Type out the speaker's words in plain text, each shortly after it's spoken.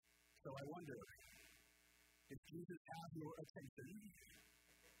So I wonder, if Jesus has your attention,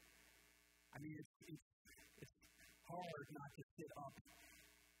 I mean, it's hard not to sit up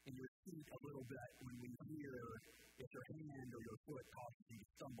in your seat a little bit when we hear if your hand or your foot causes you to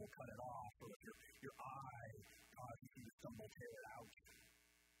stumble, cut it off, or if your eye causes you to stumble, tear it out.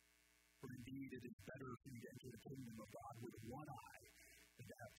 For indeed, it is better for you to enter the kingdom of God with one eye than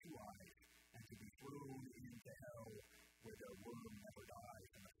to have two eyes and to be thrown into hell where their worm never dies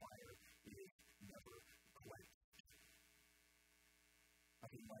and the fire is never quenched.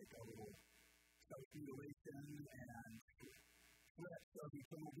 Nothing like a little self-mutilation and threats of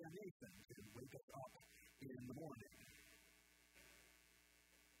eternal damnation to wake us up in the morning.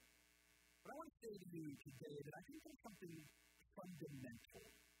 But I want to say to you today that I think there's something fundamental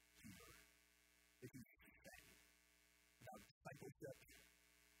here that you should say about discipleship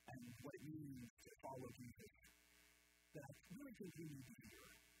and what it means to follow Jesus that I really think we need to hear.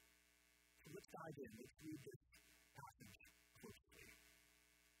 So let's dive in. Let's read this passage closely.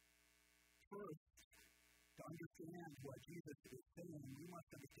 First, to understand what Jesus is saying, we must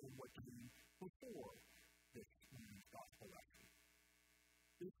understand what came before this morning's gospel lesson.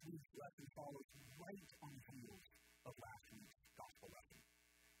 This week's lesson follows right on the heels of last week's gospel lesson.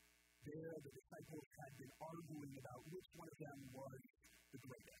 There, the disciples had been arguing about which one of them was the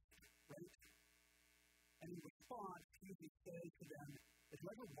greatest, right? And in response, Jesus says to them, if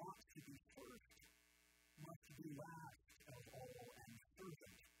whoever wants to be first must be last of all and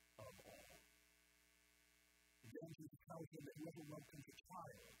servant of all. Then Jesus tells them that whoever welcomes a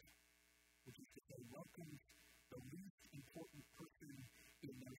child, which is to say, welcomes the least important person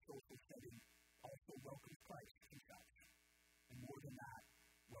in their social setting, also welcomes Christ himself. And more than that,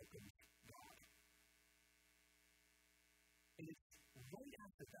 welcomes God. And it's right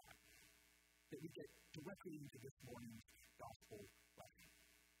after that we get directly into this morning's gospel lesson.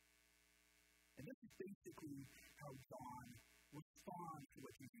 And this is basically how John responds to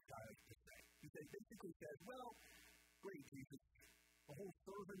what Jesus has to say. He basically says, well, great, Jesus, the whole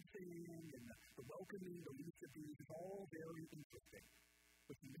servant thing and the welcoming, the least of these is all very interesting.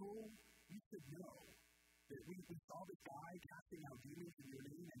 But you should know that we saw this guy casting out demons in your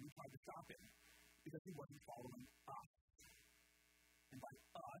name and you tried to stop him because he wasn't following us. And by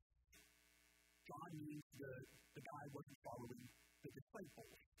us, John means the guy wasn't following the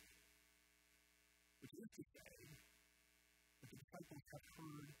disciples. Which is to say, that the disciples have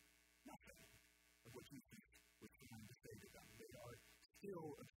heard nothing of what Jesus was trying to say to them. They are still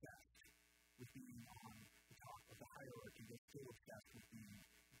obsessed with being on the top of the hierarchy. They're still obsessed with being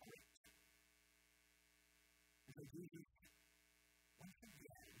great. And so Jesus, once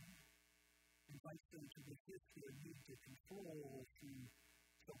again, invites them to resist their need to control through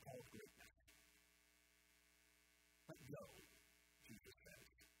so-called greatness. Let go, Jesus says.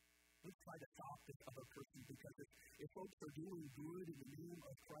 Let's try to stop this other person because if folks are doing good in the name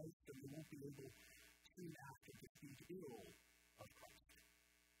of Christ, then they won't be able soon after to speak ill of Christ.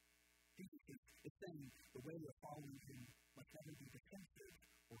 Jesus is saying the way of following him must never be defensive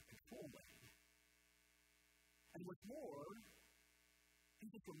or controlling. And what's more,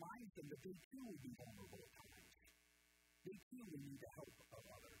 Jesus reminds them that they too will be vulnerable at times. They too will need the help of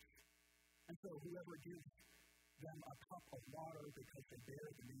others. And so whoever gives them a cup of water because they bear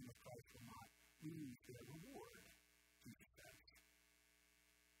the name of Christ will not lose their reward, Jesus says.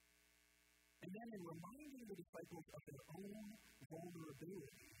 And then in reminding the disciples of their own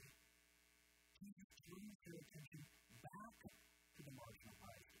vulnerability, Jesus turns their attention back to the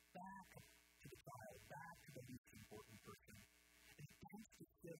marginalized, back to the child, back to the least important person. And he wants to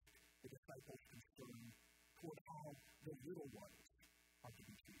shift the disciples' concern toward how the little ones are to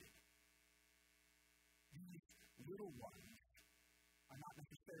be treated. These little ones are not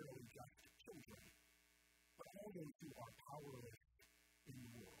necessarily just children, but all those who are powerless in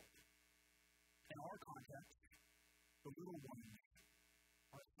the world. In our context, the little ones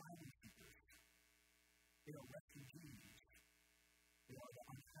are asylum seekers. They are refugees. They are the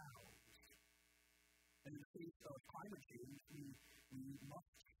unhoused. And in the face of climate change, we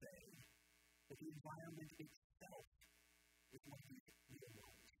must say that the environment itself is one of these little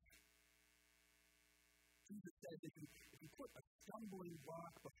ones. Jesus said that if you put a stumbling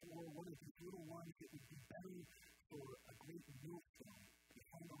block before one of these little ones, it would be better for a great millstone to be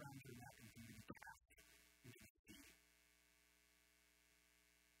hung around your neck and to be cast into the sea.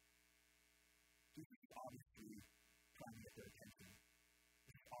 Jesus is obviously trying to get their attention.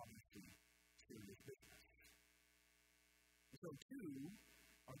 This is obviously serious business. And so, too,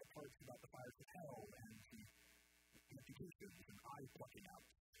 are the parts about the fires of hell and the executions and eye plucking out.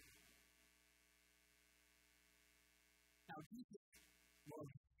 Now, Jesus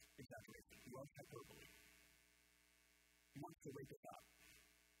loves exactly loves hyperbole. He wants to wake us up.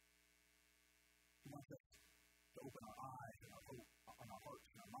 He wants us to open our eyes and our hearts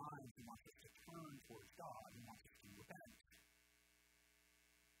and our minds. He wants us to turn towards God. He wants us to repent.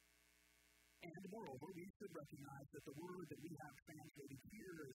 And moreover, we should recognize that the word that we have translated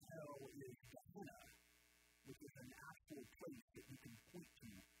here as hell is Gehenna, which is an actual place that we can point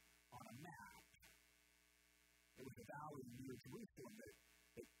to on a map. It was a valley near Jerusalem that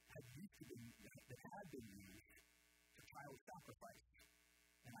had been used for child sacrifice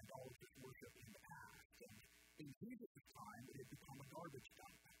and idolatrous worship in the past. And in Jesus' time, it had become a garbage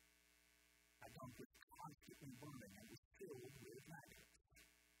dump. A dump was constantly burning and was filled with maggots.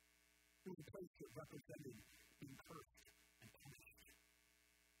 It was a place that represented being cursed and punished.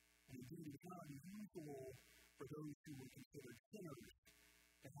 And indeed, it was not unusual for those who were considered sinners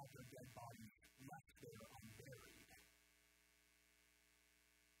to have their dead bodies left there unburied.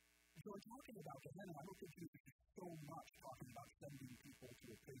 So in talking about Gehenna, I don't think Jesus is so much talking about sending people to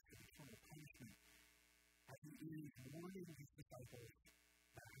a place of eternal punishment as he is warning his disciples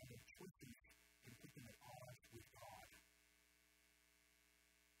that their choices can put them at odds with God.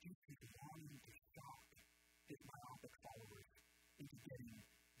 Jesus is wanting to shock his myopic followers into getting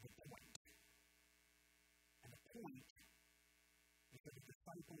the point. And the point is that the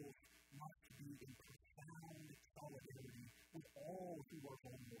disciples must be in profound solidarity with all who are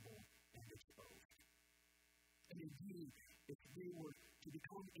vulnerable and exposed. And indeed, if they were to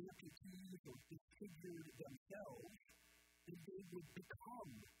become amputees or disfigured themselves, then they would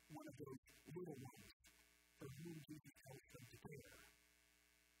become one of those little ones for whom Jesus tells them to care.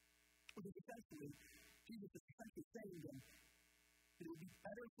 Because essentially, Jesus is essentially saying to them that it would be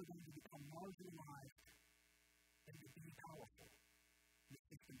better for them to become marginalized than to be powerful in a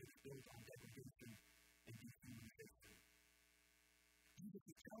system that is built on degradation and dehumanization. Jesus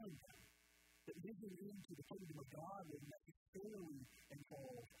is telling them that living into the kingdom of God will necessarily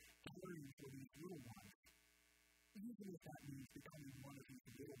involve caring for these little ones, even if that means becoming one of these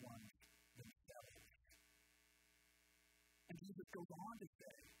little ones themselves. And Jesus goes on to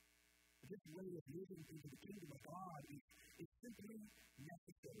say that this way of living into the kingdom of God is simply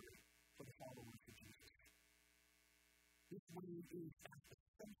necessary for the followers of Jesus. This way is as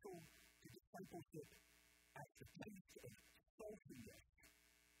essential to discipleship as the taste of saltiness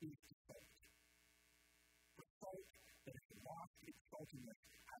is to salt. The salt that has lost its saltiness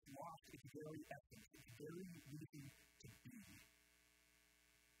has lost its very essence, its very reason to be.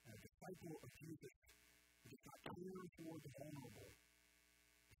 And a disciple of Jesus who does not care for the vulnerable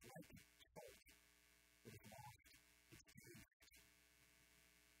is like salt that has lost its taste.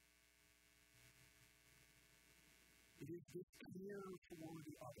 It is this care for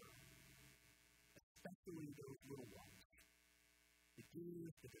the other, especially those little ones, that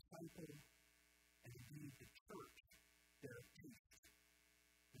gives the disciple and indeed the church their taste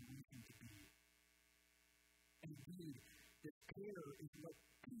and reason to be. And indeed, this care is what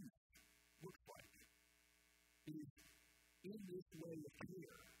peace looks like. It is in this way of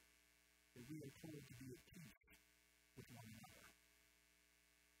care that we are told to be at peace with one another.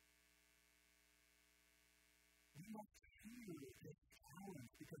 We must hear this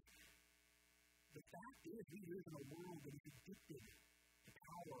challenge because the fact is we live in a world that is addicted to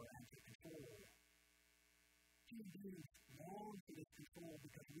power and to control. Human beings long for this control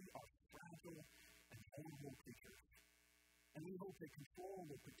because we are fragile and vulnerable creatures. And we hope that control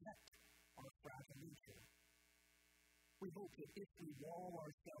will protect our fragile nature. We hope that if we wall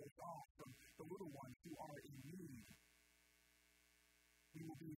ourselves off from the little ones who are in need, we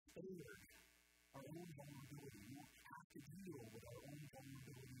will be spared our own vulnerability. We won't have to deal with our own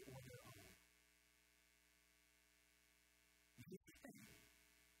vulnerability or their own. Here's the thing.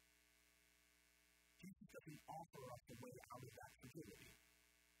 Jesus doesn't offer us a way out of that fragility.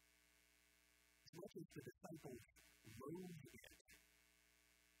 As much as the disciples loathed it,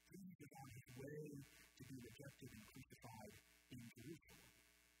 Jesus is on his way to be rejected and crucified in Jerusalem.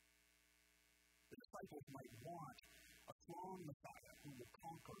 The disciples might want a strong Messiah who will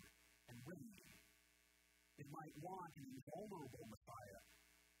conquer and reign. They might want an invulnerable Messiah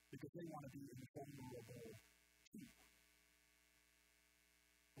because they want to be invulnerable too.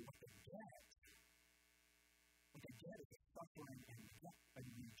 But what they get is a suffering and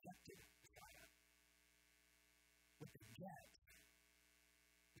rejected Messiah. What they get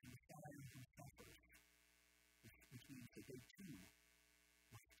is a Messiah who suffers, which means that they too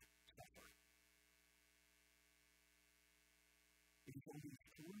must suffer. It is only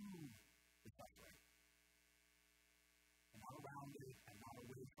through the suffering, and not around it, and not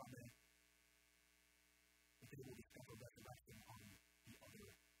away from it, that they will discover resurrection on the other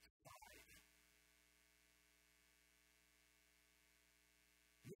side.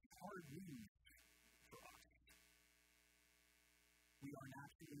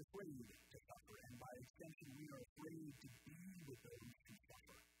 afraid to suffer, and by extension, we are afraid to be with those who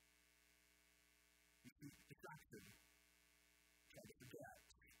suffer. We seek distraction, try to forget,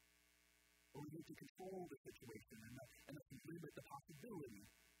 or we need to control the situation and thus limit the possibility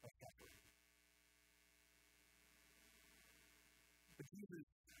of suffering. But Jesus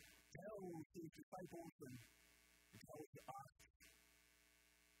tells his disciples and tells us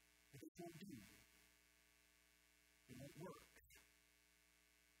that this won't do. It won't work.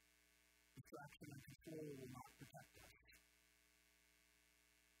 Distraction and control will not protect us.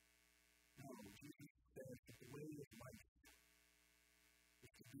 No, Jesus says that the way of life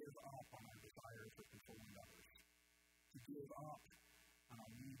is to give up on our desire for controlling others, to give up on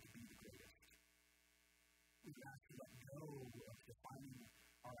our need to be the greatest. We have to let go of defining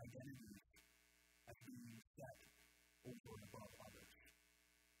our identities as being set over and above others.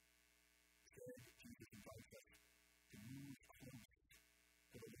 Instead, Jesus invites us to move close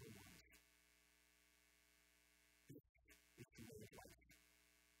to the little ones. This is the way of life.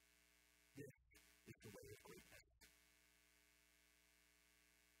 This is the way of greatness.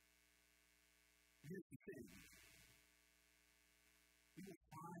 Here's the thing. We will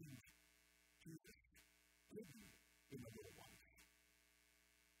find Jesus hidden in the little ones.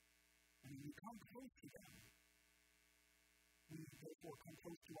 And when we come close to them, we therefore come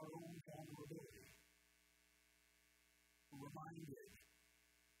close to our own vulnerability. We're reminded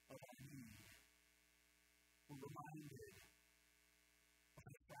of our need. We're reminded of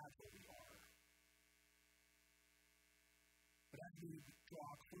how fragile we are. But as we draw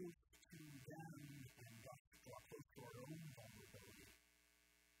close to them and thus draw close to our own vulnerability,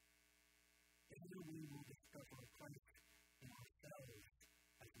 together we will discover Christ in ourselves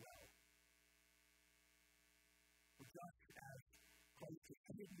as well. For just as Christ is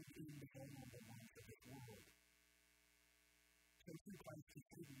hidden in the vulnerable ones of this world, so too Christ is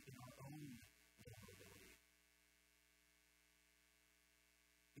hidden in our own vulnerability.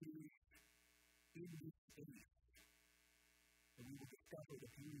 It is in this space that we will discover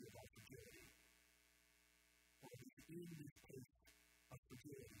the beauty of our fragility. For it is in this